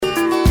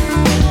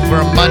for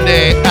a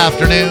Monday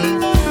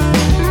afternoon.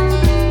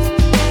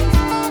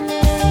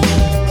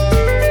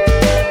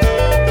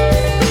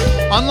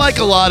 Unlike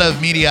a lot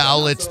of media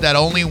outlets that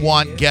only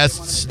want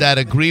guests that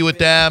agree with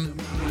them,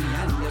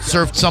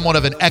 serve somewhat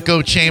of an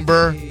echo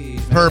chamber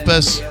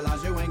purpose,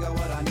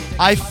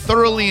 I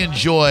thoroughly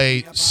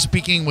enjoy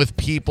speaking with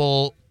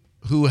people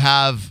who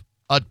have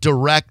a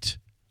direct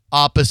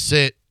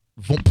opposite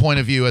point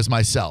of view as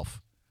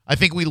myself. I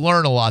think we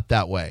learn a lot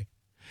that way.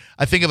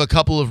 I think of a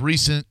couple of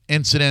recent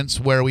incidents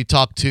where we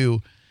talked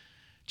to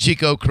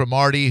Chico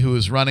Cromartie, who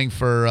is running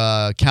for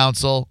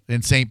council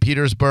in St.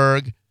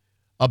 Petersburg,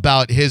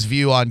 about his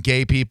view on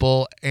gay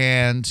people.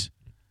 And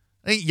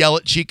I didn't yell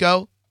at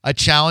Chico. I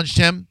challenged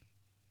him.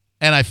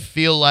 And I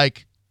feel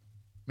like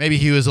maybe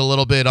he was a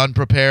little bit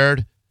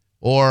unprepared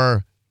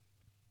or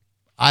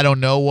I don't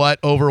know what,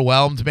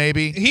 overwhelmed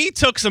maybe. He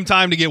took some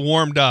time to get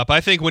warmed up. I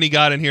think when he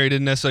got in here, he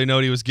didn't necessarily know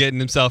what he was getting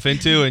himself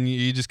into, and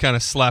you just kind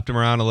of slapped him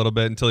around a little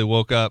bit until he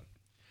woke up.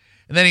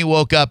 And then he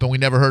woke up, and we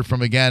never heard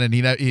from him again, and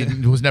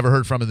he was never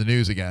heard from in the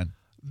news again.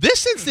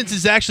 This instance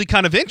is actually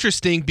kind of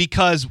interesting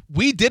because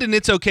we did an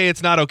It's Okay,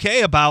 It's Not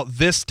Okay about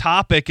this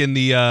topic in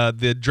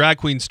the drag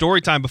queen story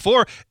time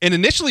before, and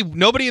initially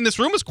nobody in this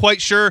room was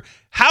quite sure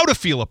how to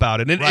feel about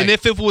it and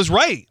if it was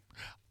right.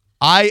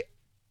 I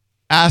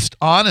asked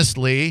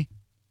honestly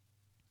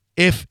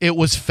if it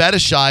was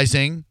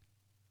fetishizing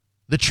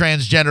the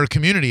transgender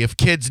community, if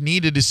kids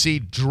needed to see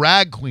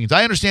drag queens.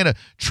 I understand a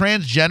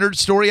transgendered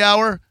story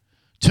hour,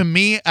 to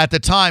me at the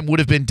time, would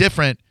have been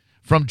different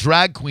from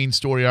drag queen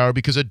story hour,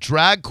 because a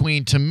drag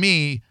queen to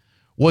me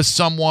was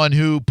someone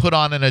who put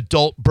on an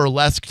adult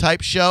burlesque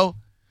type show.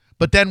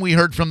 But then we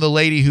heard from the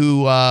lady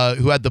who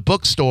had the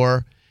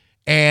bookstore,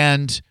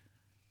 and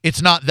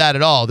it's not that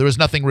at all. There was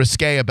nothing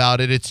risque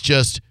about it. It's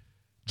just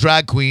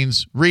drag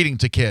queens reading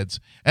to kids.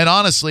 And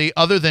honestly,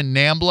 other than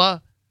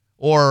NAMBLA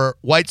or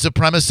white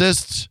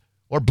supremacists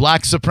or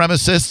black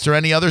supremacists or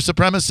any other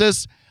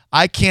supremacists,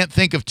 I can't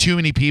think of too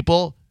many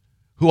people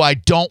who I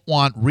don't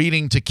want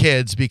reading to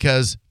kids,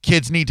 because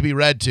kids need to be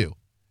read to.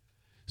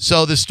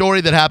 So the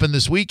story that happened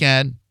this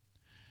weekend,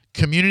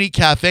 Community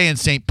Cafe in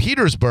St.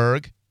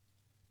 Petersburg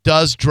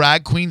does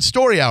Drag Queen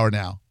Story Hour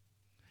now.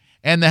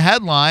 And the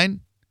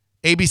headline,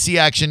 ABC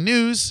Action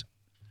News,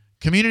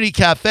 Community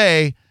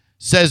Cafe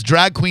says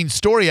Drag Queen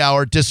Story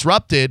Hour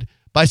disrupted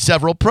by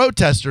several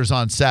protesters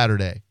on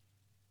Saturday.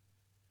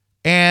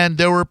 And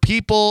there were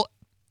people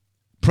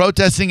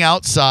protesting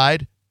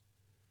outside.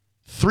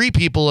 3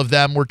 people of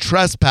them were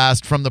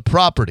trespassed from the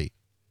property.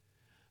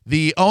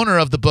 The owner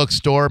of the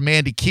bookstore,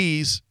 Mandy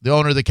Keys, the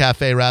owner of the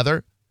cafe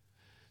rather,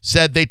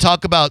 said they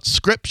talk about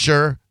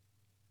scripture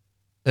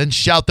and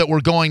shout that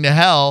we're going to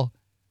hell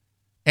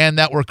and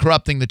that we're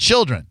corrupting the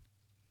children.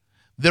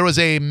 There was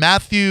a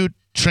Matthew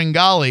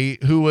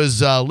Tringali who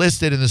was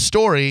listed in the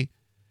story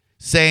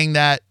saying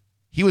that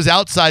he was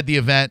outside the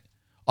event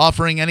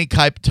offering any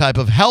type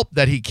of help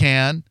that he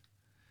can,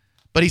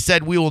 but he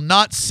said, we will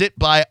not sit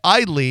by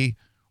idly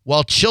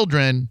while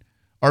children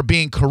are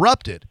being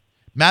corrupted.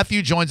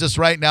 Matthew joins us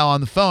right now on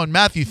the phone.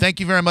 Matthew, thank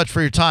you very much for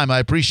your time. I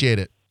appreciate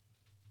it.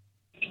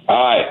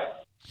 Hi.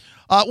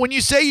 When you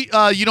say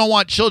you don't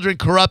want children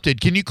corrupted,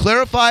 can you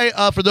clarify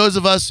for those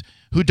of us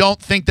who don't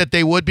think that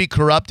they would be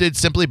corrupted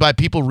simply by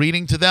people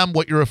reading to them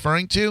what you're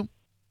referring to?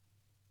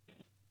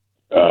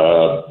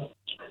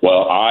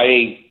 Well,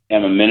 I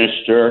am a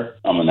minister.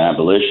 I'm an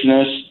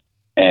abolitionist,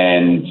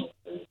 and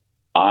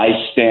I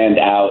stand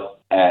out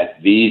at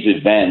these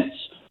events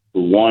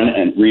for one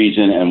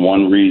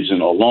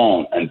reason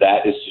alone, and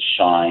that is to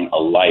shine a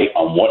light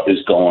on what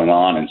is going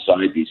on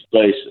inside these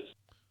places.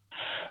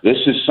 This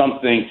is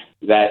something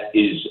that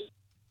is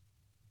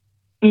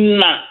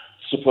not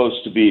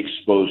supposed to be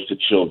exposed to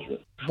children.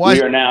 What?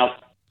 We are now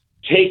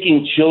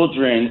taking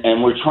children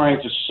and we're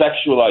trying to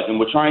sexualize them.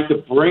 We're trying to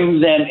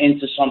bring them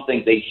into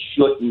something they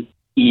shouldn't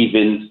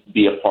even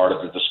be a part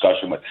of the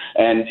discussion with.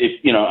 And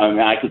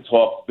I could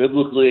talk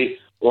biblically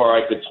or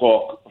I could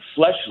talk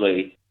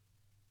fleshly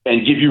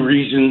and give you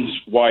reasons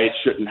why it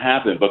shouldn't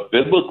happen. But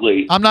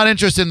biblically, I'm not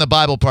interested in the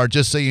Bible part,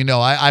 just so you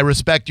know. I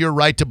respect your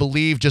right to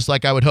believe, just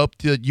like I would hope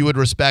that you would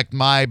respect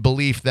my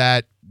belief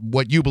that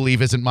what you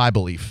believe isn't my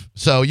belief.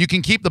 So you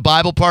can keep the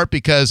Bible part,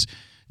 because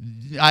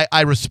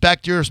I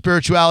respect your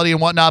spirituality and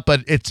whatnot,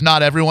 but it's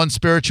not everyone's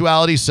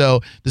spirituality,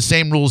 so the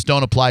same rules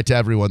don't apply to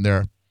everyone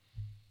there.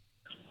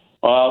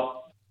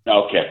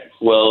 Okay.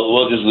 Well,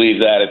 we'll just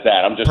leave that at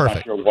that. I'm just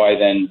Perfect. Not sure why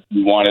then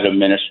you wanted a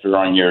minister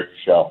on your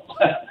show.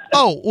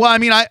 Oh, well, I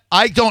mean,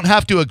 I don't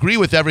have to agree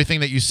with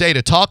everything that you say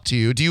to talk to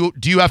you. Do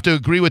you have to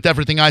agree with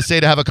everything I say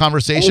to have a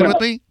conversation with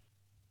me?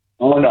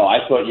 Oh, no.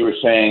 I thought you were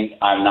saying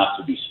I'm not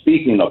to be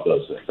speaking of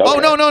those things. Okay. Oh,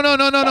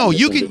 no.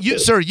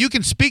 You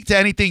can speak to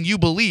anything you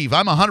believe.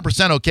 I'm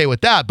 100% okay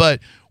with that. But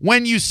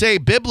when you say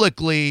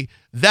biblically,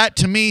 that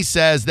to me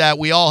says that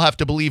we all have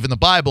to believe in the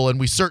Bible, and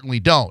we certainly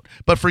don't.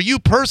 But for you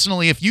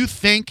personally, if you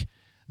think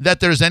that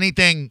there's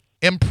anything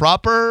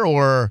improper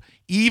or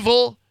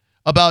evil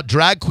about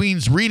drag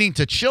queens reading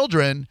to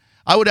children,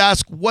 I would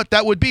ask what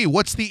that would be.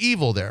 What's the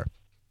evil there?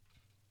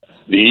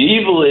 The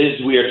evil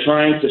is we are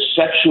trying to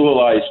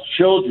sexualize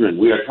children.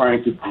 We are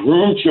trying to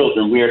groom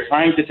children. We are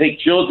trying to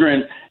take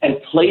children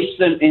and place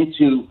them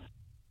into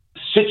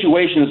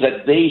situations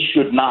that they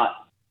should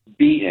not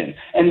be in.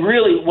 And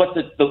really what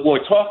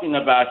we're talking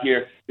about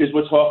here is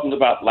we're talking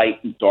about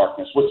light and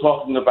darkness. We're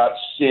talking about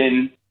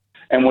sin,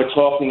 and we're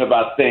talking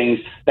about things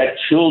that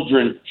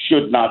children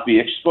should not be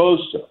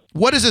exposed to.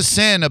 What is a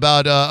sin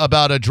about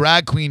a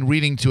drag queen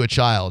reading to a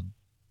child?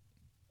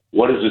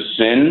 What is a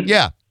sin?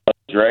 Yeah. A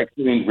drag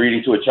queen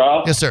reading to a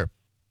child? Yes, sir.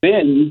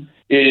 Sin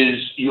is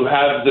you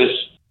have this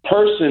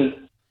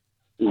person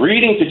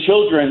reading to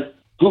children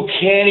who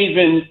can't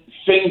even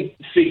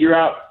figure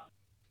out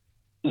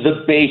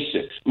the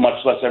basics,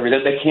 much less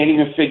everything. They can't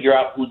even figure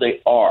out who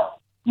they are,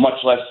 much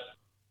less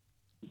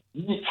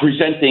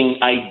presenting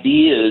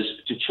ideas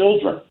to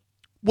children.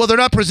 Well, they're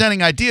not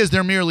presenting ideas.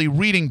 They're merely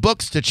reading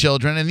books to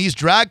children. And these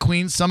drag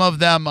queens, some of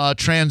them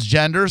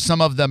transgender, some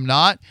of them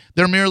not.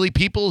 They're merely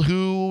people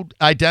who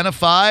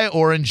identify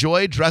or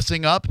enjoy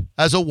dressing up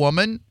as a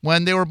woman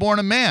when they were born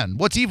a man.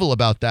 What's evil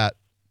about that?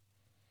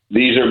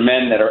 These are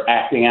men that are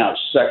acting out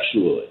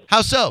sexually.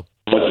 How so?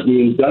 What's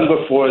being done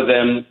before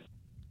them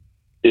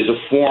is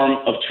a form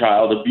of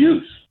child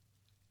abuse.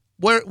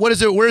 Where is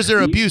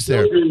there abuse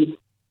there? The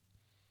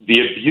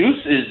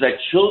abuse is that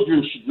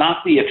children should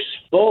not be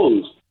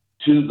exposed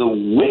to the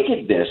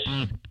wickedness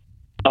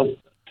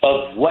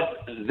of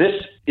what this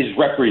is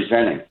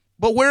representing.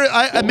 But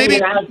maybe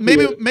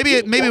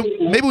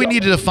we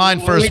need to define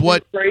first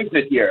what. Phrase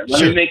it here. Let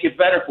Sure. me make it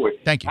better for you.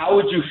 Thank you. How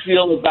would you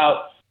feel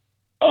about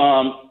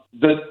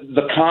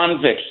the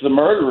convicts, the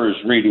murderers,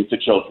 reading to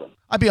children?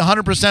 I'd be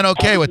 100%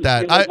 okay with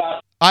that.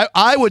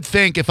 I would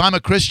think if I'm a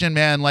Christian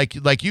man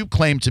like you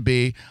claim to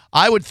be,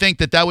 I would think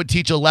that would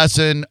teach a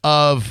lesson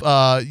of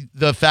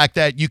the fact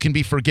that you can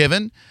be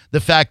forgiven, the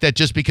fact that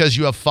just because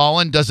you have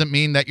fallen doesn't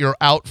mean that you're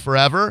out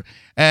forever,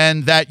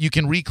 and that you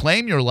can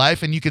reclaim your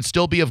life and you can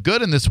still be of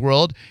good in this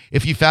world.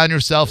 If you found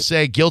yourself,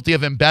 say, guilty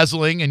of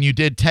embezzling and you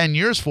did 10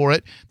 years for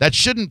it, that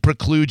shouldn't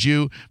preclude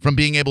you from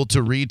being able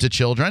to read to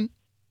children.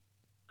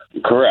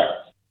 Correct.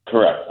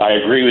 I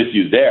agree with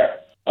you there.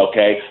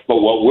 Okay, but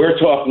what we're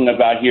talking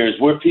about here is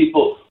we're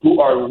people who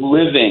are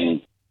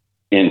living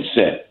in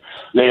sin.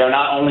 They are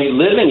not only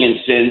living in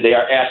sin, they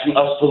are asking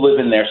us to live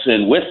in their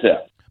sin with them.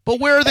 But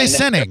where are they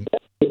sinning?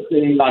 The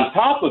thing on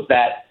top of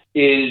that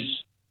is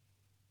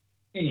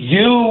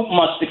you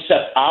must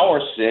accept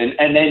our sin,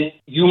 and then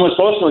you must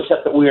also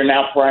accept that we are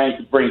now trying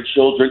to bring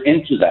children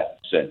into that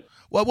sin.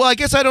 Well, I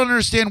guess I don't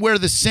understand where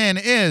the sin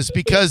is,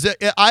 because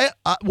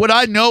what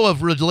I know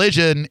of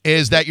religion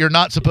is that you're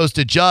not supposed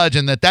to judge,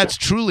 and that's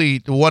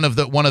truly one of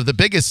the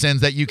biggest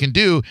sins that you can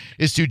do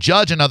is to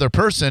judge another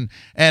person.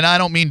 And I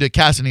don't mean to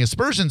cast any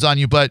aspersions on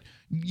you, but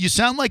you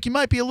sound like you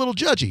might be a little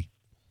judgy.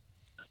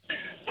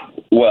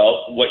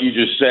 Well, what you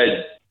just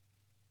said,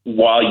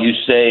 while you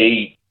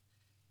say,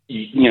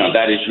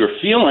 that is your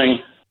feeling,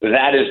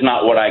 that is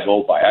not what I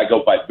go by. I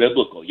go by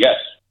biblical. Yes.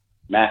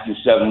 Matthew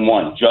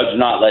 7:1, judge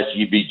not lest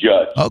ye be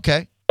judged.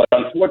 Okay. But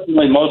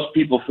unfortunately, most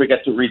people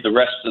forget to read the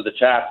rest of the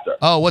chapter.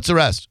 Oh, what's the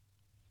rest?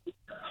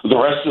 The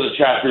rest of the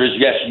chapter is,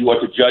 yes, you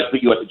are to judge,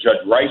 but you are to judge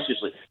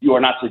righteously. You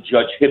are not to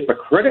judge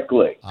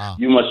hypocritically. Ah.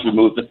 You must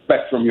remove the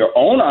speck from your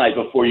own eye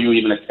before you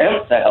even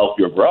attempt to help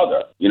your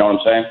brother. You know what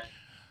I'm saying?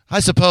 I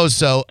suppose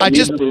so.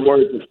 These are the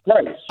words of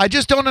Christ. I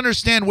just don't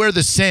understand where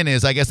the sin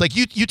is, I guess. Like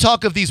you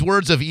talk of these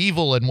words of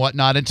evil and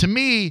whatnot, and to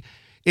me,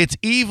 it's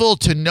evil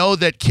to know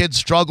that kids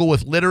struggle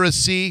with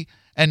literacy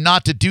and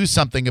not to do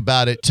something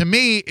about it. To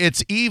me,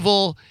 it's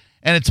evil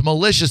and it's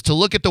malicious to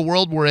look at the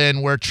world we're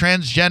in, where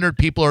transgendered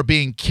people are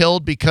being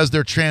killed because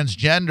they're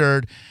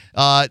transgendered.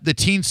 The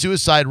teen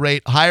suicide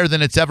rate higher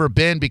than it's ever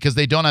been because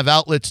they don't have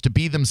outlets to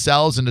be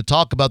themselves and to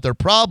talk about their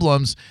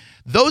problems.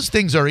 Those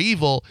things are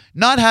evil.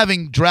 Not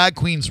having drag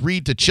queens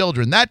read to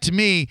children, that to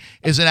me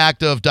is an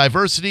act of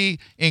diversity,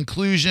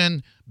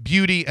 inclusion,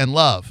 beauty, and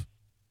love.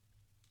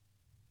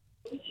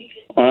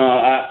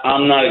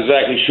 I'm not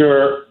exactly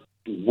sure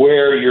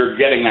where you're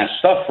getting that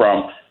stuff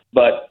from,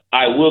 but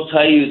I will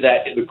tell you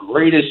that the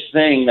greatest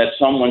thing that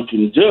someone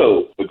can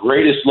do, the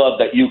greatest love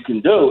that you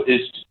can do, is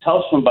to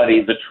tell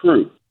somebody the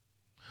truth.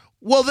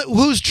 Well,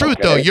 whose truth,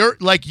 though?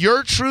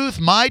 Your truth,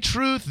 my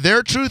truth,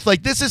 their truth?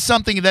 Like, this is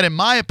something that, in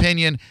my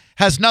opinion,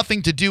 has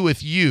nothing to do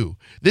with you.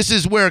 This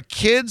is where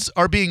kids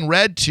are being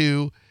read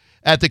to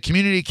at the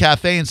community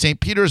cafe in St.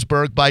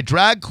 Petersburg by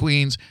drag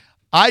queens.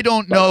 I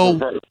don't know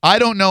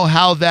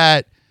how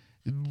that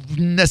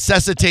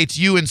necessitates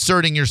you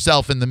inserting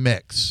yourself in the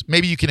mix.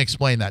 Maybe you can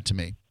explain that to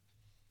me.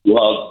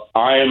 Well,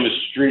 I am a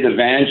street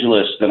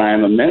evangelist and I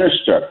am a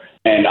minister,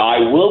 and I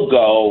will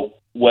go,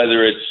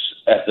 whether it's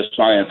at the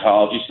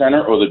Scientology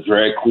Center or the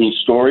Drag Queen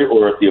Story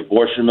or at the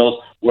abortion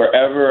mills,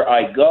 wherever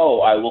I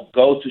go, I will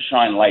go to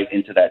shine light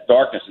into that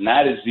darkness. And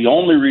that is the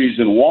only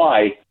reason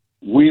why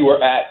we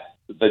were at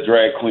the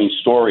Drag Queen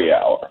Story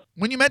Hour.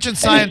 When you mentioned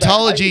And in fact,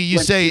 Scientology, you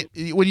say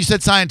when you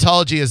said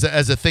Scientology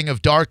as a thing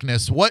of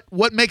darkness,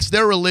 what makes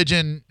their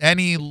religion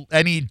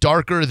any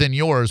darker than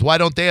yours? Why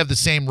don't they have the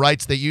same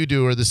rights that you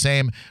do or the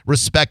same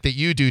respect that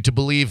you do to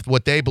believe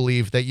what they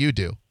believe that you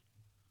do?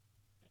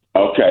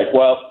 Okay,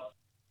 well,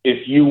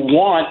 if you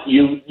want,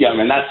 I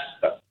mean,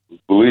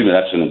 believe me,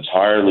 that's an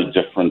entirely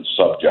different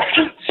subject,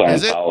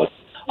 Is it? Scientology.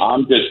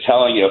 I'm just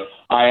telling you,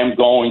 I am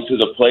going to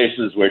the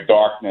places where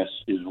darkness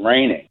is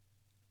reigning.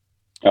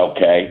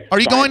 Okay. Are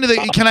you going to the?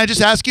 Can I just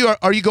ask you?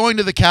 Are you going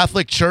to the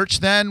Catholic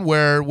Church then,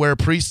 where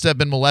priests have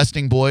been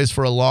molesting boys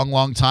for a long,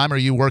 long time? Are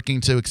you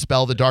working to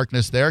expel the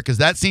darkness there? Because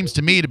that seems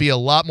to me to be a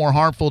lot more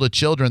harmful to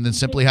children than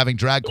simply having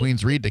drag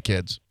queens read to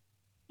kids.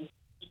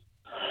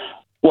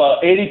 Well,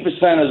 80%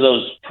 of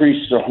those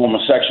priests are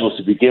homosexuals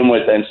to begin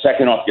with, and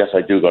second off, yes,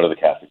 I do go to the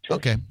Catholic Church.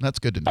 Okay, that's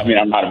good to know. I mean,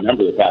 I'm not a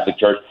member of the Catholic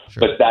Church,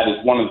 Sure. but that is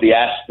one of the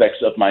aspects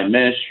of my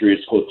ministry.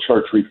 It's called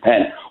Church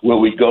Repent, where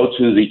we go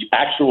to the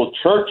actual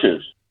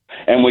churches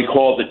and we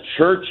call the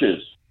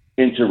churches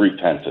into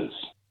repentance.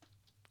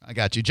 I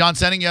got you, John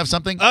Senning. You have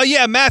something?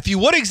 Yeah, Matthew,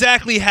 what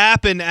exactly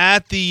happened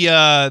at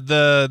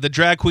the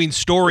drag queen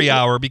story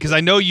hour? Because I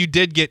know you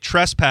did get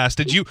trespassed.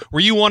 Were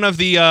you one of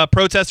the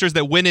protesters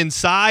that went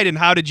inside, and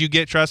how did you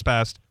get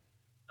trespassed?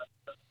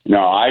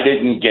 No, I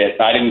didn't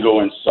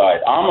go inside.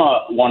 I'm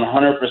a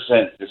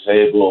 100%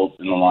 disabled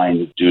in the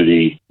line of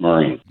duty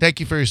Marine. Thank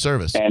you for your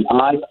service. And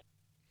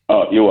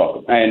you're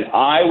welcome. And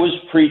I was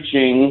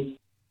preaching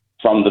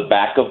from the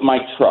back of my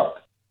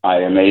truck. I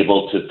am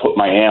able to put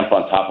my amp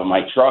on top of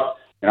my truck,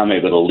 and I'm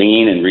able to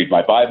lean and read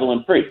my Bible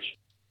and preach.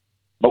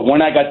 But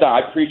when I got done,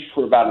 I preached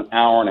for about an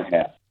hour and a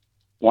half.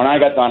 When I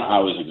got done, I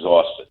was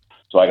exhausted.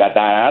 So I got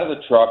down out of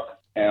the truck,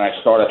 and I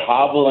started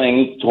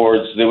hobbling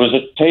towards, there was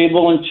a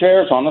table and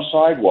chairs on the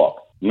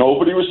sidewalk.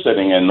 Nobody was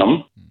sitting in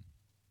them.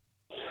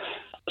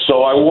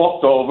 So I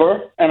walked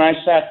over, and I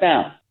sat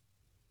down.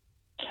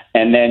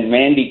 And then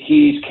Mandy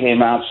Keys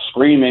came out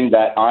screaming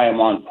that I am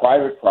on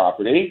private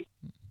property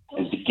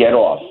and to get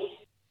off.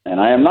 And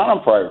I am not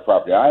on private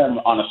property. I am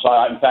on a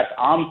side. In fact,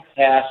 I'm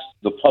past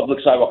the public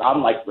sidewalk.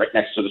 I'm like right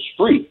next to the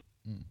street.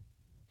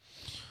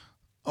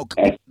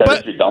 Okay. And said,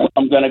 if you don't,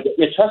 I'm going to get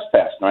you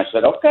trespassed. And I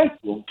said, okay,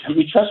 well, give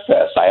me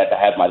trespass. I had to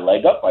have my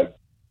leg up. I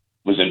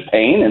was in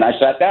pain, and I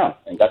sat down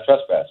and got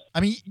trespassed. I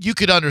mean, you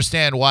could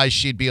understand why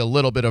she'd be a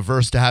little bit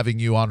averse to having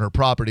you on her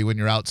property when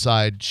you're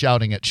outside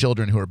shouting at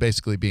children who are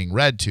basically being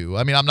read to.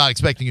 I mean, I'm not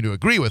expecting you to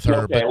agree with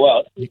her, Okay, but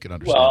well, you can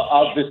understand. Well,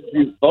 I'll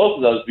dispute both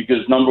of those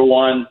because, number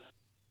one,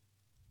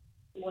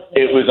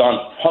 it was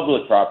on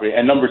public property,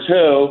 and number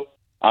two,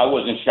 I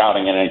wasn't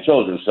shouting at any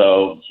children,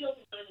 so...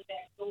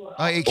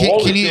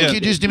 Can you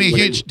just do me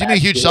a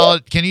huge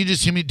solid? Can you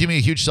just do me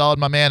a huge solid,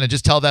 my man, and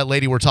just tell that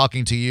lady we're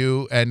talking to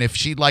you? And if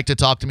she'd like to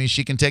talk to me,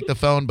 she can take the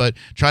phone. But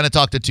trying to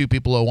talk to two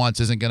people at once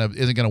isn't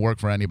gonna work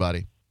for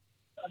anybody.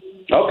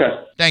 Okay.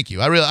 Thank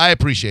you. I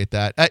appreciate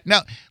that.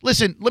 Now,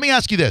 listen. Let me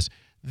ask you this: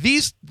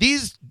 these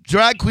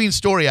drag queen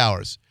story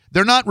hours,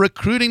 they're not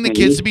recruiting the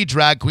kids to be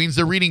drag queens.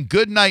 They're reading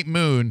Goodnight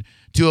Moon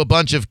to a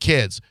bunch of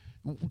kids.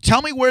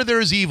 Tell me where there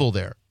is evil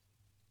there.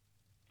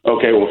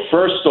 Okay. Well,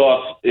 first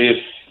off, if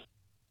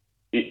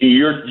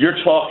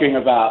you're talking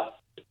about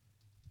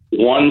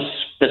one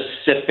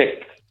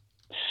specific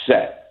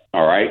set,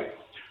 all right?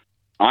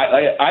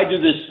 I do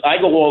this. I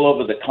go all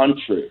over the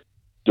country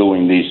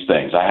doing these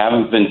things. I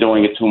haven't been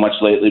doing it too much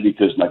lately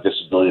because my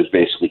disability has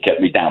basically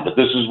kept me down. But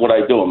this is what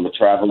I do. I'm a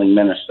traveling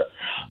minister.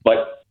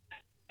 But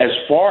as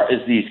far as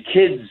these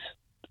kids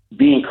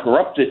being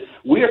corrupted,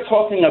 we are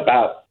talking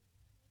about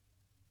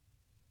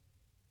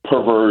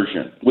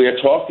perversion. We are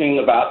talking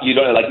about,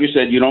 like you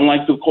said, you don't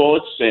like to call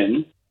it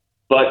sin,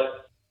 but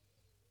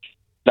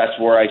that's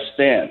where I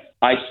stand.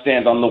 I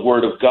stand on the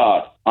word of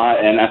God.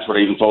 And that's what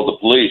I even told the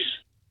police.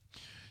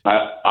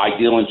 I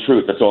deal in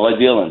truth. That's all I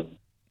deal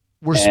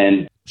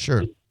in.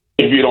 Sure.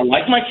 If you don't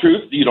like my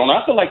truth, you don't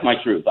have to like my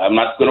truth. I'm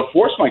not going to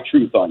force my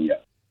truth on you.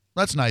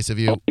 That's nice of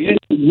you.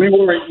 We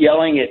weren't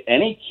yelling at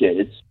any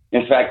kids.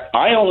 In fact,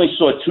 I only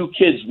saw two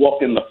kids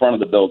walk in the front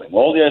of the building.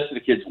 All the rest of the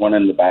kids went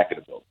in the back of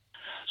the building.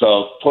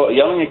 So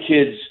yelling at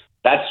kids,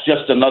 that's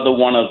just another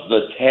one of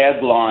the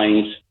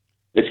taglines.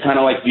 It's kind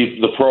of like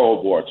the pro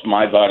awards,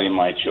 my body,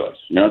 my choice.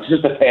 It's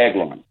just a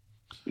tagline.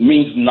 It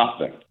means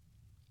nothing.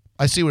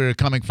 I see where you're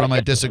coming from. I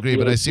disagree,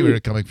 but I see where you're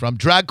coming from.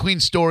 Drag Queen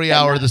Story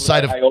Hour, the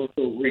site of... I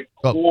also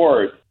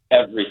record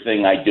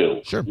everything I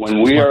do. Sure.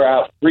 When we are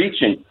out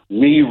preaching,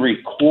 we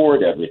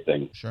record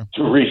everything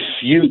to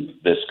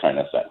refute this kind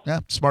of thing.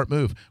 Yeah, smart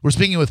move. We're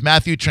speaking with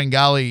Matthew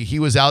Tringali. He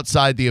was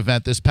outside the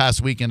event this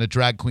past weekend at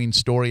Drag Queen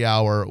Story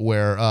Hour,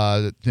 where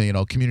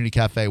Community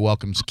Cafe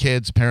welcomes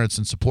kids, parents,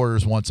 and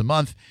supporters once a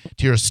month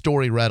to hear a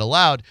story read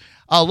aloud.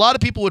 A lot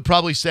of people would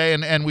probably say,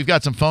 and we've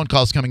got some phone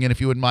calls coming in if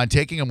you wouldn't mind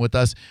taking them with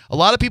us. A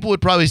lot of people would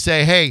probably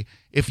say, hey,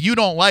 if you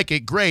don't like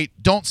it,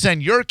 great. Don't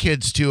send your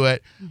kids to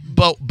it.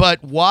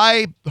 But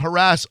why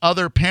harass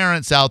other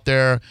parents out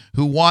there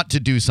who want to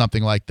do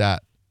something like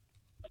that?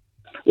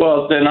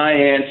 Well, then I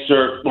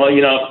answer,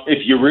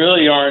 if you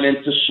really aren't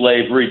into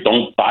slavery,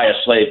 don't buy a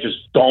slave. Just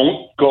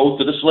don't go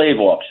to the slave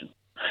auction.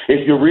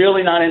 If you're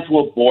really not into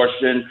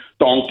abortion,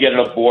 don't get an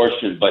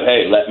abortion. But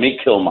hey, let me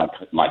kill my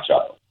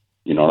child.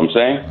 You know what I'm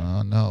saying?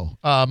 Oh, no.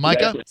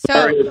 Micah? It's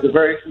a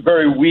very,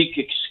 very weak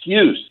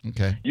excuse.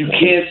 Okay. You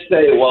can't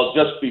say, well,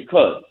 just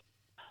because.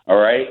 All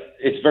right?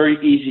 It's very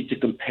easy to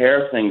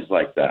compare things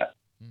like that.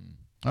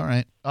 All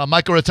right.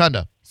 Micah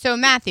Rotunda. So,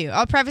 Matthew,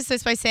 I'll preface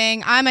this by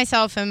saying I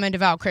myself am a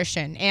devout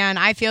Christian, and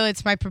I feel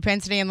it's my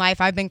propensity in life.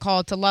 I've been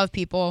called to love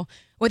people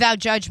without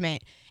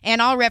judgment. And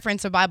I'll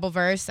reference a Bible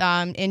verse.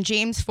 In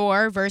James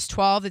 4, verse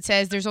 12, it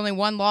says, there's only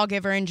one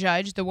lawgiver and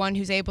judge, the one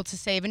who's able to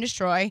save and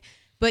destroy.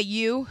 But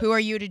you, who are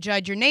you to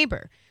judge your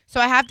neighbor? So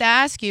I have to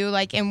ask you,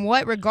 like, in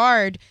what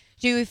regard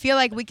do you feel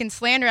like we can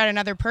slander at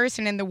another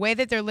person in the way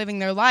that they're living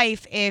their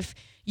life if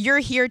you're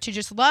here to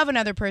just love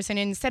another person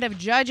instead of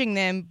judging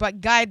them, but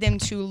guide them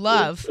to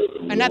love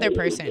another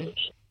person?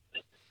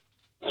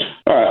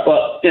 All right.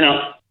 Well,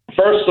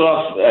 first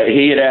off,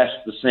 he had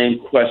asked the same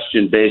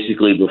question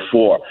basically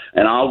before,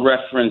 and I'll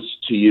reference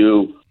to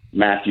you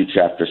Matthew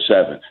chapter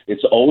 7.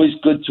 It's always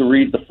good to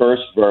read the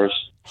first verse,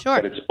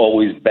 Sure. but it's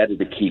always better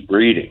to keep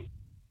reading.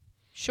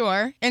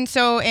 Sure. And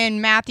so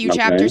in Matthew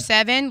chapter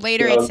 7,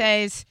 later it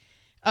says,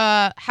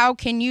 how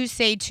can you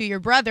say to your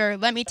brother,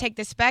 let me take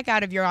the speck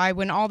out of your eye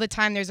when all the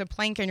time there's a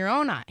plank in your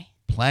own eye?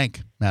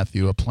 Plank,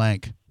 Matthew, a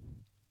plank.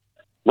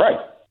 Right.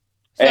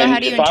 So and how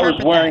do you if I was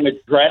interpret wearing that?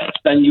 a dress,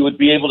 then you would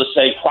be able to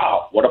say,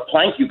 wow, what a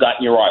plank you got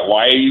in your eye.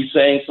 Why are you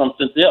saying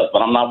something else? But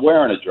I'm not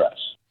wearing a dress.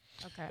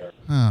 Okay.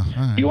 Oh,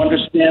 all right. You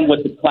understand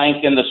what the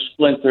plank and the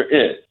splinter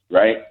is,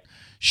 right?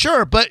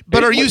 Sure, but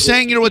are you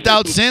saying you're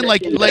without sin?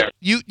 Like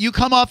you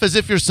come off as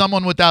if you're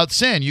someone without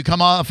sin. You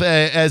come off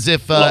as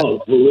if.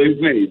 No, believe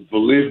me,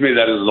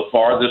 that is the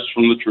farthest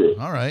from the truth.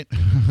 All right,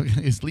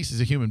 at least he's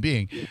a human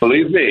being.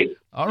 Believe me.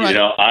 All right.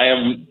 I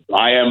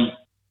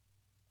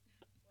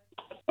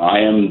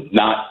am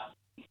not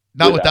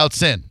without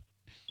sin.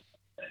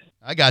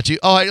 I got you.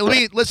 All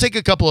right, let's take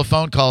a couple of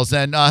phone calls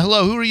then.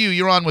 Hello, who are you?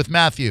 You're on with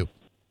Matthew.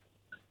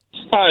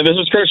 Hi, this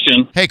is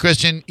Christian. Hey,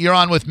 Christian, you're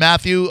on with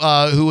Matthew,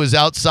 who was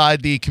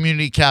outside the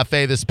community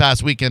cafe this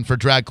past weekend for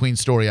Drag Queen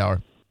Story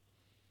Hour.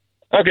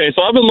 Okay,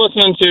 so I've been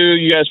listening to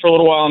you guys for a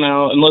little while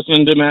now and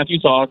listening to Matthew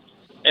talk,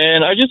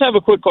 and I just have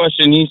a quick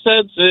question. He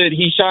said that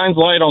he shines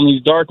light on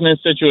these darkness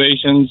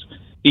situations.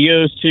 He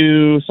goes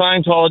to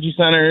Scientology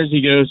centers,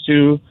 he goes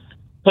to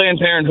Planned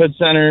Parenthood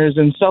centers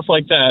and stuff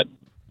like that.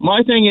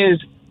 My thing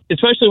is,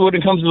 especially when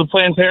it comes to the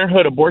Planned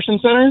Parenthood abortion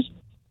centers,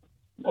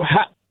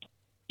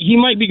 he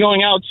might be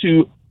going out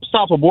to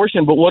stop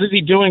abortion, but what is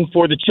he doing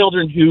for the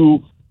children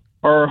who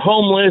are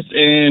homeless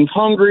and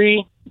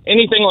hungry,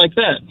 anything like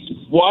that?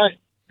 Why?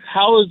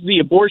 How is the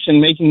abortion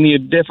making the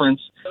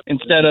difference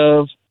instead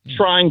of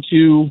trying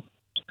to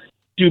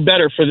do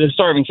better for the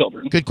starving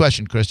children? Good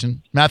question,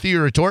 Christian. Matthew,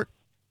 your retort?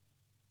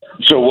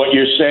 So what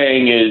you're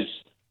saying is,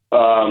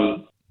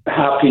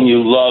 how can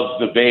you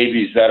love the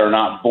babies that are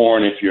not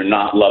born if you're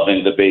not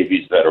loving the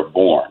babies that are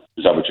born?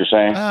 Is that what you're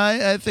saying?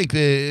 I think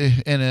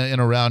in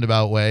a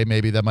roundabout way,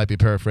 maybe that might be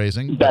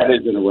paraphrasing. That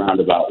is in a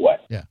roundabout way.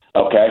 Yeah.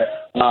 Okay.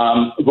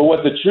 But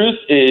what the truth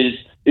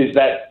is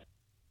that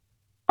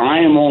I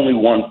am only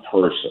one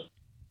person.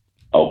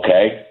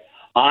 Okay.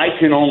 I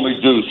can only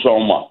do so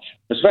much,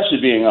 especially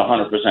being a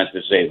 100%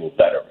 disabled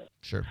veteran.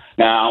 Sure.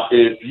 Now,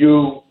 if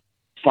you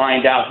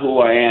find out who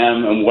I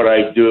am and what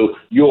I do,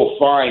 you'll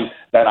find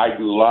that I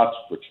do lots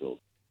for children.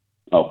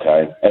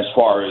 Okay. As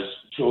far as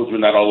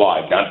children that are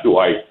alive. Now, do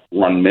I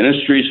run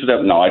ministries for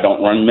them? No, I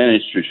don't run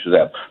ministries for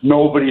them.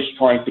 Nobody's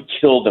trying to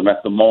kill them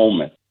at the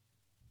moment.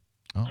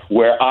 Oh.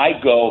 Where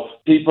I go,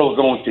 people are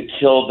going to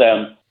kill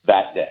them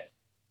that day.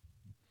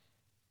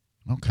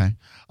 Okay.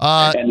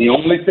 And the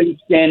only thing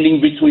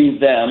standing between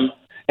them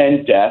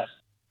and death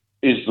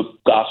is the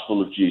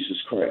gospel of Jesus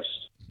Christ.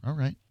 All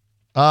right.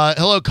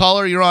 Hello,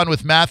 caller. You're on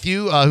with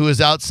Matthew, who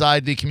is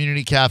outside the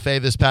community cafe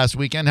this past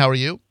weekend. How are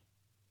you?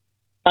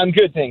 I'm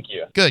good, thank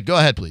you. Good. Go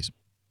ahead, please.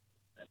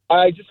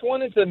 I just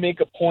wanted to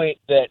make a point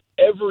that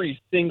every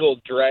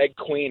single drag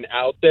queen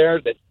out there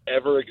that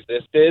ever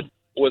existed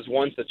was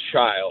once a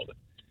child.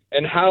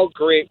 And how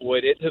great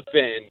would it have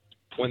been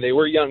when they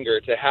were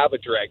younger to have a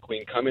drag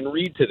queen come and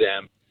read to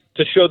them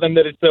to show them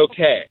that it's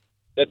okay,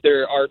 that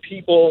there are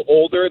people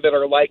older that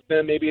are like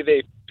them. Maybe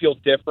they feel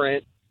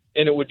different,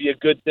 and it would be a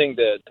good thing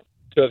to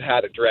have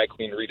had a drag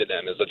queen read to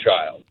them as a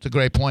child. It's a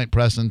great point,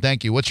 Preston.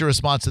 Thank you. What's your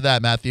response to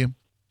that, Matthew?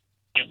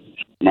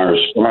 My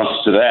response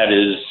to that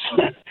is,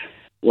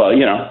 well,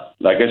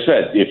 like I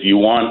said, if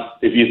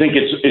you think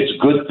it's a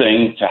good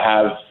thing to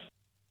have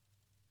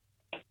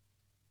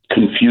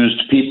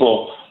confused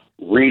people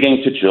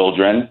reading to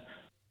children,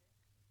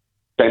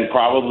 then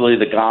probably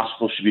the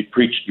gospel should be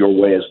preached your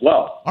way as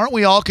well. Aren't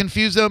we all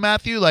confused, though,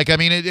 Matthew? Like, I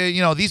mean,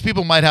 these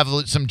people might have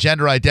some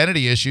gender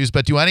identity issues,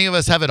 but do any of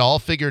us have it all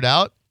figured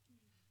out?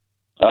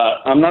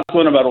 I'm not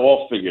talking about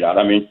all figured out.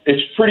 I mean,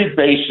 it's pretty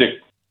basic.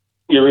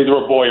 You're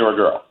either a boy or a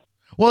girl.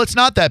 Well, it's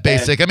not that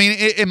basic. I mean,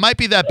 it might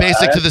be that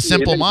basic to the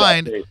simple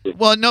mind.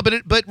 Well, no,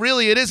 but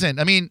really it isn't.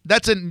 I mean,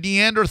 that's a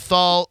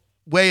Neanderthal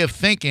way of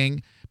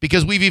thinking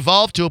because we've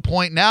evolved to a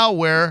point now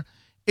where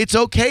it's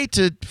okay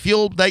to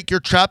feel like you're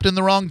trapped in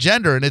the wrong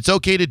gender, and it's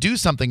okay to do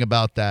something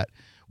about that.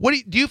 What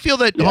do you feel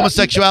that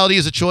homosexuality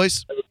is a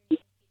choice?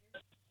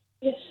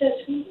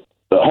 The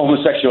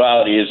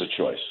homosexuality is a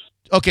choice.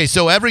 Okay,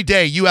 so every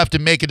day you have to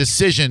make a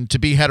decision to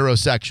be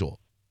heterosexual.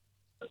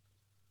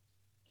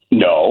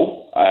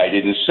 No, I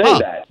didn't say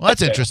that. Well,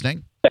 that's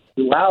interesting.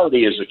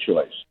 Sexuality is a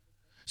choice.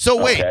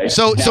 So wait, Okay.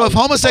 so Now- if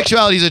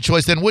homosexuality is a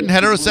choice, then wouldn't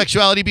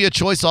heterosexuality be a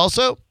choice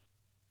also?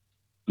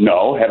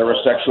 No,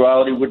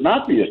 heterosexuality would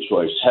not be a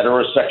choice.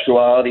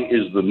 Heterosexuality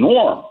is the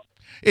norm.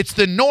 It's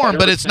the norm,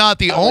 but it's not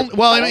the only.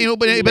 Well, I mean,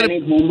 but many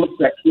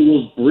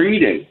homosexuals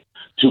breeding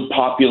to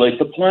populate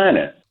the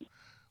planet.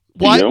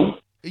 why? You know?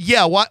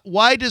 Yeah,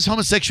 why does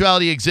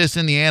homosexuality exist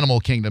in the animal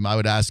kingdom? I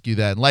would ask you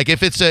then. Like,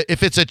 if it's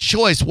a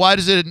choice, why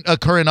does it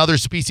occur in other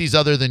species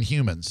other than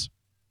humans?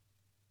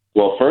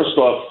 Well, first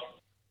off,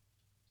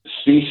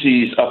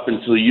 species up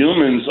until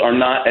humans are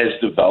not as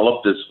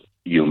developed as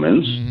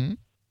humans.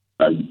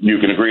 Mm-hmm. You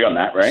can agree on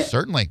that, right?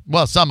 Certainly.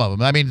 Well, some of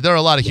them. I mean, there are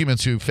a lot of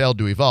humans who failed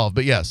to evolve,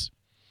 but yes.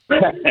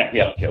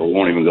 Yeah, okay, we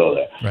won't even go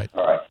there. Right.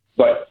 All right.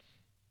 But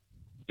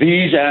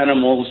these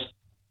animals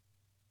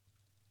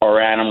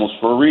are animals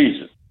for a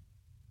reason.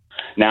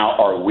 Now,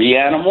 are we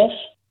animals?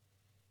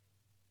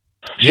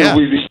 Yeah. Should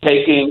we be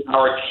taking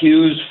our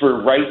cues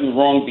for right and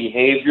wrong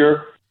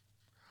behavior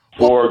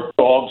for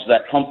dogs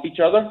that hump each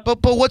other?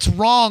 But what's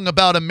wrong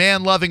about a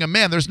man loving a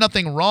man? There's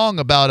nothing wrong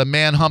about a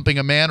man humping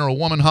a man or a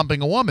woman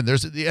humping a woman.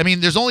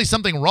 There's only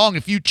something wrong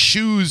if you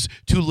choose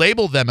to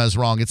label them as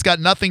wrong. It's got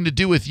nothing to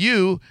do with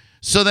you.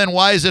 So then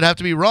why does it have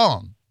to be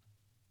wrong?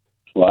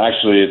 Well,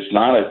 actually, it's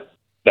not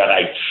that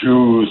I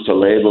choose to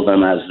label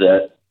them as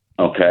that,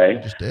 okay?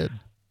 I just did.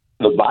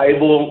 The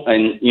Bible,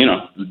 and,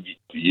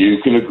 you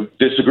can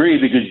disagree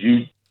because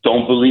you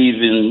don't believe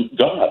in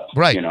God.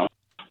 Right.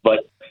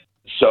 But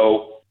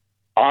so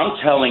I'm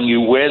telling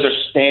you where the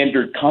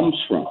standard comes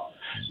from.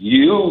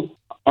 You,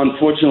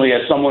 unfortunately,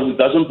 as someone who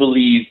doesn't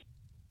believe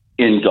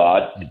in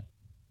God,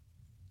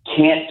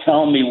 can't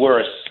tell me where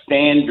a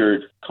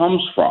standard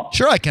comes from.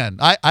 Sure I can.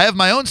 I have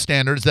my own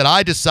standards that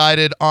I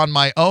decided on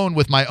my own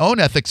with my own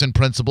ethics and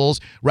principles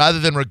rather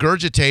than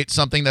regurgitate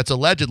something that's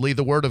allegedly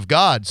the word of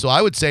God. So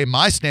I would say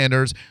my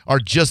standards are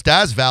just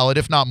as valid,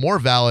 if not more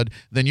valid,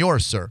 than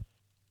yours, sir.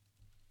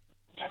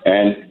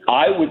 And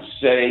I would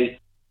say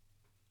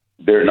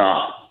they're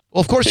not.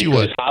 Well, of course you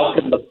would. Because how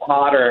can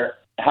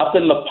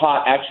the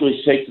pot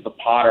actually say to the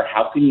potter,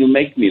 how can you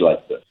make me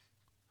like this?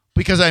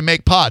 Because I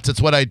make pots.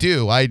 That's what I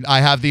do. I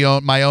have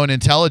my own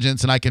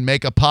intelligence, and I can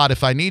make a pot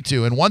if I need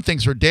to. And one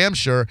thing's for damn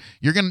sure,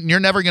 you're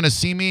never going to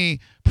see me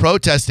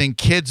protesting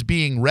kids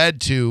being read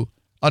to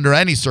under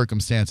any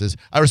circumstances.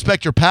 I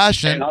respect your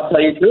passion. And I'll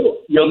tell you, too,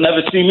 you'll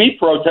never see me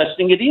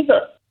protesting it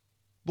either.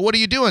 But what are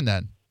you doing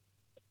then?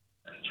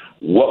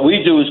 What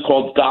we do is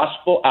called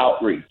gospel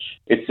outreach.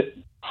 It's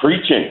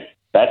preaching.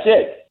 That's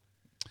it.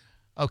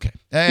 Okay.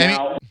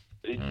 Now,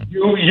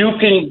 you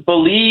can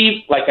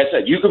believe, like I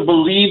said, you can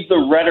believe the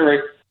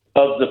rhetoric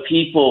of the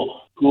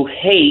people who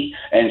hate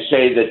and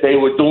say that they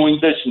were doing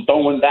this and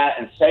doing that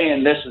and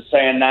saying this and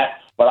saying that.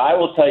 But I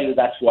will tell you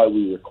that's why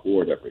we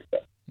record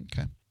everything.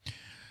 Okay.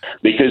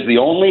 Because the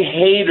only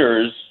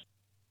haters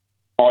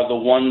are the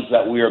ones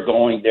that we are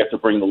going there to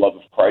bring the love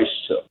of Christ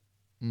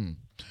to.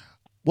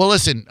 Well,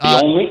 listen.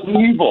 The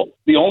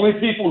only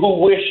people who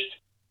wished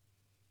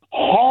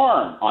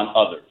harm on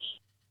others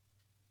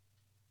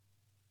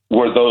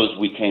were those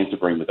we came to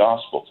bring the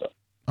gospel to.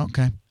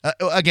 Okay.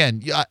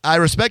 Again, I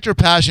respect your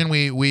passion.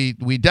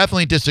 We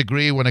definitely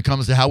disagree when it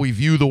comes to how we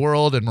view the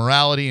world and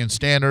morality and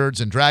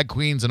standards and drag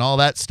queens and all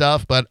that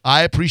stuff. But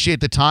I appreciate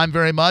the time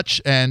very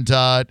much, and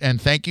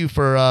thank you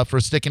for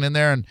sticking in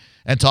there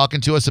and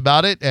talking to us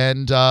about it.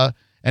 And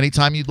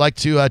anytime you'd like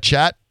to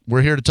chat,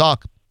 we're here to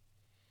talk.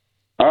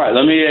 All right.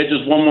 Let me add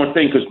just one more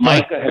thing because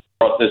Micah has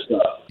brought this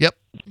up. Yep.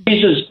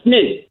 Jesus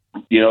did.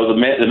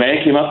 The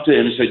man came up to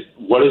him and said,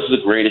 "What is the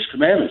greatest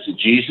commandment?" And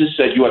Jesus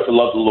said, "You are to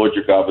love the Lord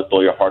your God with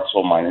all your heart,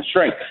 soul, mind, and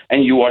strength,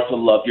 and you are to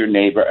love your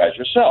neighbor as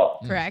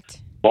yourself."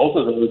 Correct. Both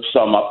of those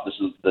sum up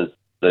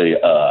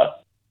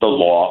the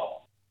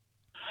law.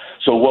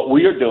 So what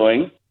we are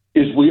doing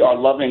is we are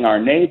loving our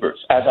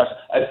neighbors. As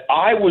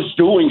I was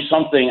doing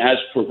something as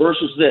perverse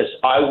as this,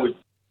 I would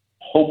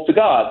hope to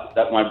God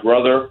that my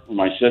brother or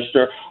my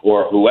sister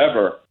or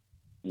whoever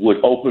would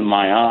open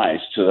my eyes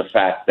to the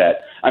fact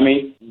that,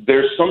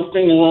 there's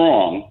something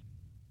wrong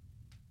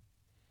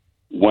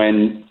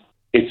when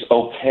it's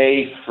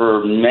okay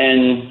for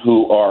men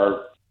who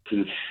are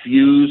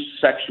confused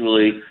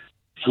sexually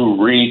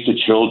to read to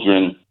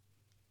children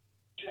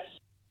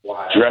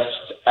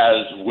dressed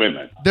as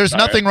women. There's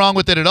nothing wrong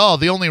with it at all.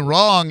 The only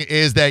wrong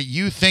is that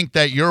you think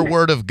that your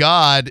word of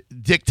God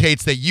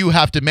dictates that you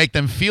have to make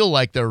them feel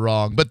like they're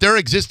wrong. But they're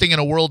existing in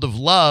a world of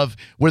love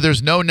where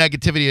there's no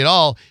negativity at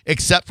all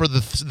except for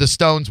the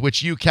stones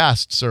which you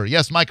cast, sir.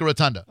 Yes, Micah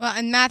Rotunda. Well,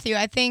 and Matthew,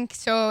 I think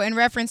so in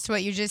reference to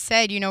what you just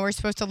said, we're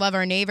supposed to love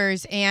our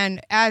neighbors.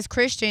 And as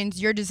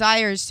Christians, your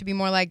desire is to be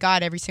more like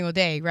God every single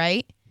day,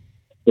 right?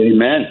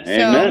 Amen. So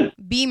Amen.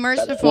 be That's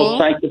merciful.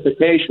 called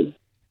sanctification.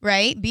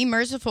 right? Be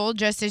merciful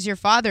just as your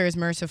Father is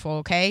merciful,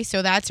 okay?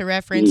 So that's a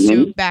reference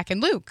to back in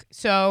Luke.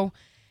 So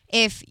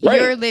if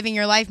you're living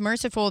your life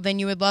merciful, then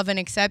you would love and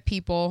accept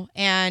people.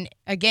 And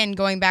again,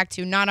 going back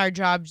to not our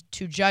job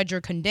to judge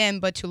or condemn,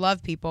 but to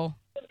love people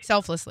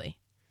selflessly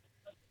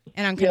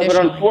and unconditionally.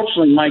 Yeah, but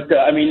unfortunately, Mike,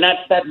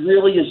 that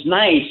really is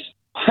nice,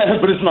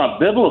 but it's not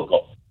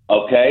biblical,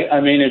 okay? I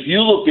mean, if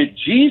you look at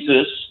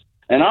Jesus,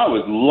 and I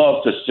would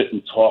love to sit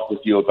and talk with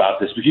you about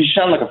this, because you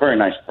sound like a very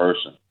nice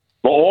person.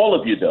 Well, all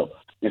of you do.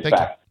 In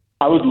fact,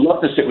 I would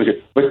love to sit with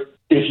you. But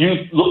if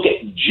you look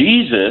at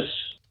Jesus,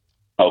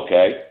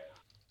 okay,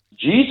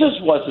 Jesus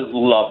wasn't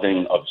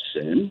loving of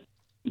sin.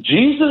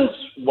 Jesus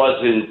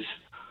wasn't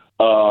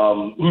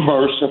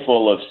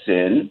merciful of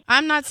sin.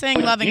 I'm not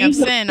saying loving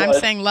Jesus of sin. I'm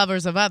saying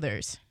lovers of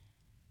others.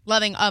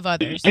 Loving of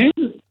others. Jesus,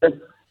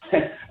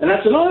 and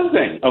that's another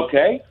thing,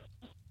 okay?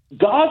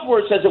 God's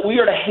word says that we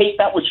are to hate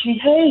that which he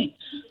hates.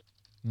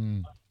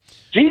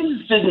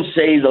 Jesus didn't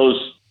say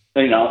those,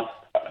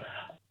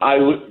 I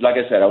would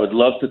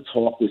love to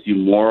talk with you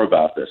more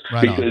about this,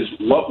 because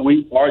what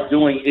we are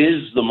doing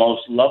is the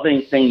most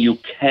loving thing you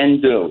can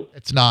do.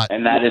 It's not.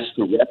 And that is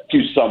to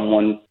rescue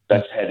someone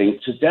that's heading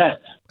to death.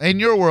 In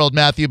your world,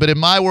 Matthew, but in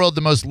my world,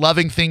 the most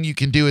loving thing you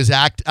can do is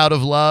act out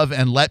of love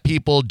and let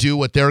people do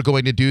what they're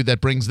going to do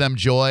that brings them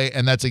joy.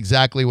 And that's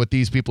exactly what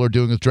these people are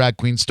doing with Drag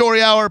Queen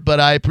Story Hour. But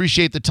I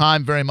appreciate the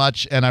time very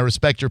much, and I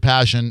respect your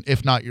passion,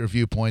 if not your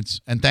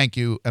viewpoints. And thank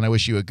you, and I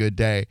wish you a good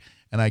day.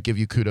 And I give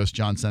you kudos,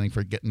 John Senning,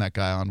 for getting that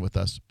guy on with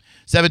us.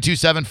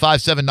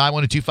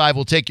 727-579-1025.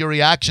 We'll take your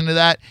reaction to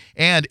that.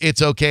 And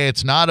It's Okay,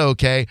 It's Not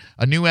Okay,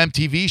 a new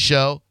MTV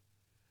show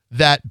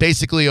that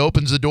basically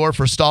opens the door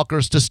for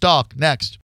stalkers to stalk. Next.